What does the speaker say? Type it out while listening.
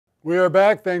We are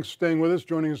back. Thanks for staying with us.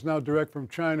 Joining us now direct from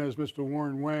China is Mr.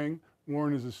 Warren Wang.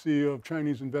 Warren is the CEO of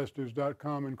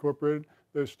ChineseInvestors.com Incorporated.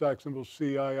 Their stock symbol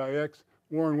CIIX.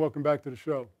 Warren, welcome back to the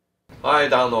show. Hi,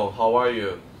 Donald. How are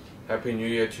you? Happy New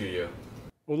Year to you.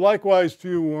 Well, likewise to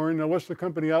you, Warren. Now, what's the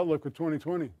company outlook for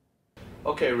 2020?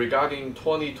 Okay, regarding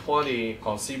 2020,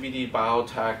 our CBD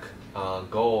biotech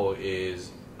goal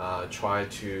is try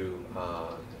to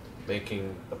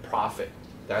making the profit.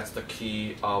 That's the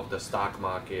key of the stock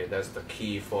market. That's the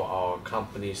key for our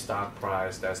company stock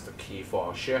price. That's the key for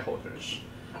our shareholders.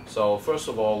 So first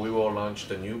of all, we will launch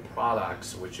the new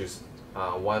products, which is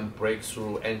one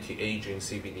breakthrough anti-aging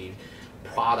CBD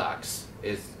products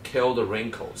is Kill the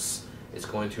Wrinkles. It's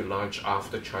going to launch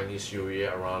after Chinese New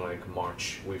Year around like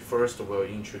March. We first will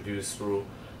introduce through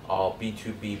our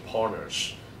B2B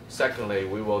partners. Secondly,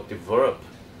 we will develop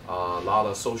a lot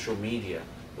of social media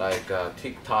like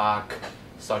TikTok,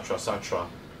 etc.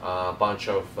 A bunch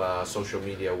of social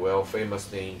media well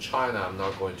famously in China. I'm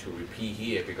not going to repeat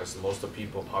here because most of the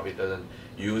people probably doesn't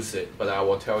use it, but I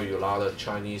will tell you a lot of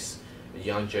Chinese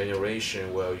young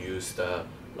generation will use a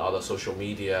lot of social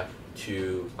media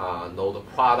to know the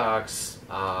products,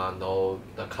 know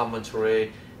the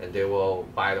commentary, and they will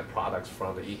buy the products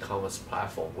from the e-commerce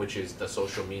platform, which is the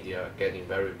social media getting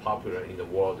very popular in the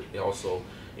world, also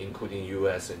including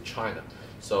US and China.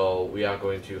 So we are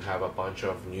going to have a bunch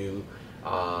of new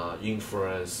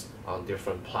influence on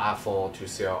different platforms to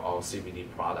sell our CBD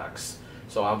products.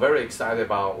 So I'm very excited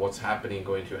about what's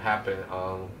going to happen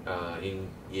in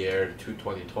year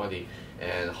 2020,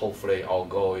 and hopefully our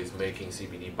goal is making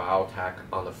CBD biotech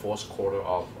on the fourth quarter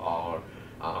of our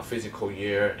fiscal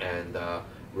year and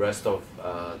rest of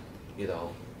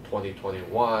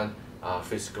 2021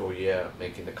 fiscal year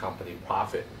making the company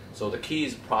profit. So the key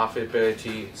is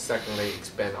profitability. Secondly,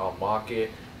 expand our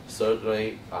market.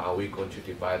 Thirdly, we're going to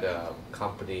divide the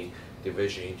company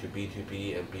division into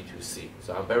B2B and B2C.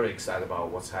 So I'm very excited about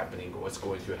what's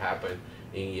going to happen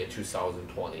in year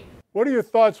 2020. What are your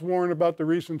thoughts, Warren, about the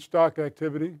recent stock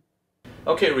activity?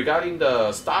 Okay, regarding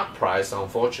the stock price,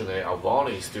 unfortunately, our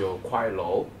volume is still quite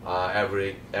low.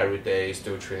 Every day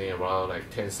still trading around like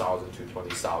 $10,000 to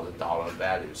 $20,000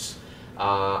 values.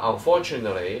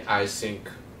 Unfortunately, I think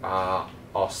our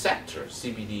sector,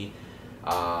 CBD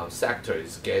sector,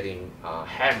 is getting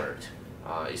hammered,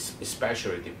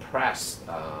 especially depressed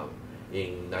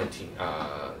in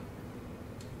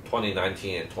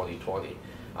 2019 and 2020.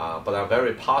 But I'm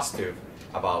very positive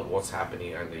about what's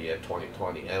happening in the year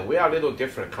 2020. And we are a little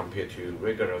different compared to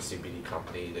regular CBD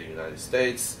company in the United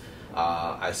States.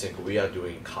 I think we are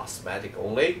doing cosmetic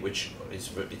only, which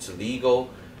it's legal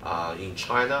in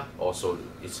China. Also,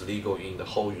 it's legal in the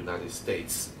whole United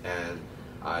States. And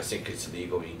I think it's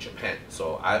legal in Japan.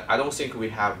 So I don't think we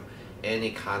have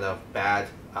any kind of bad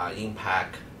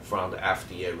impact from the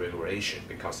FDA regulation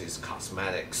because it's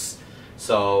cosmetics.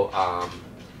 So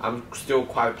I'm still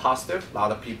quite positive. A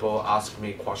lot of people ask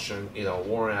me question,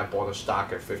 Warren, I bought a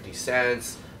stock at 50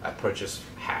 cents. I purchased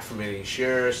 500,000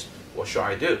 shares. What should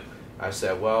I do? I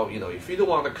said, well, if you don't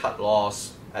want to cut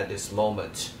loss at this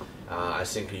moment, I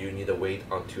think you need to wait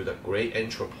until the great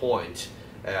entry point.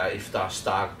 If the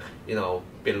stock,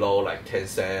 below like 10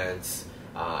 cents,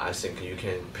 I think you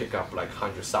can pick up like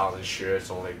 100,000 shares,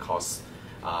 only costs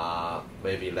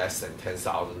maybe less than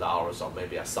 $10,000 or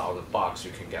maybe $1,000.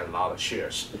 You can get a lot of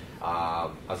shares.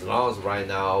 As long as right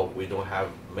now we don't have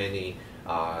many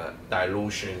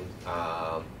dilution,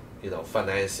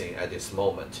 financing at this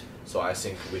moment. So I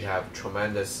think we have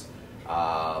tremendous,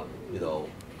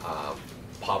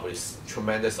 probably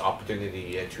tremendous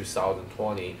opportunity in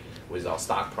 2020 with our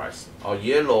stock price. Our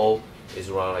year low is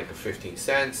around like 15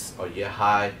 cents. Our year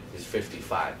high is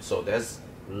 55. So there's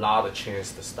a lot of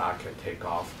chance the stock can take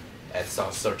off at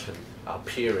some certain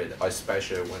period,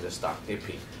 especially when the stock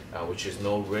dipping, which is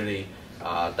no really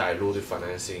diluted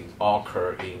financing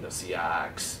occur in the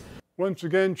CIIX. Once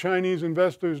again,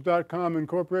 ChineseInvestors.com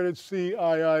Incorporated,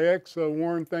 CIIX.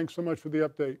 Warren, thanks so much for the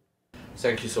update.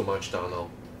 Thank you so much, Donald.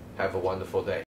 Have a wonderful day.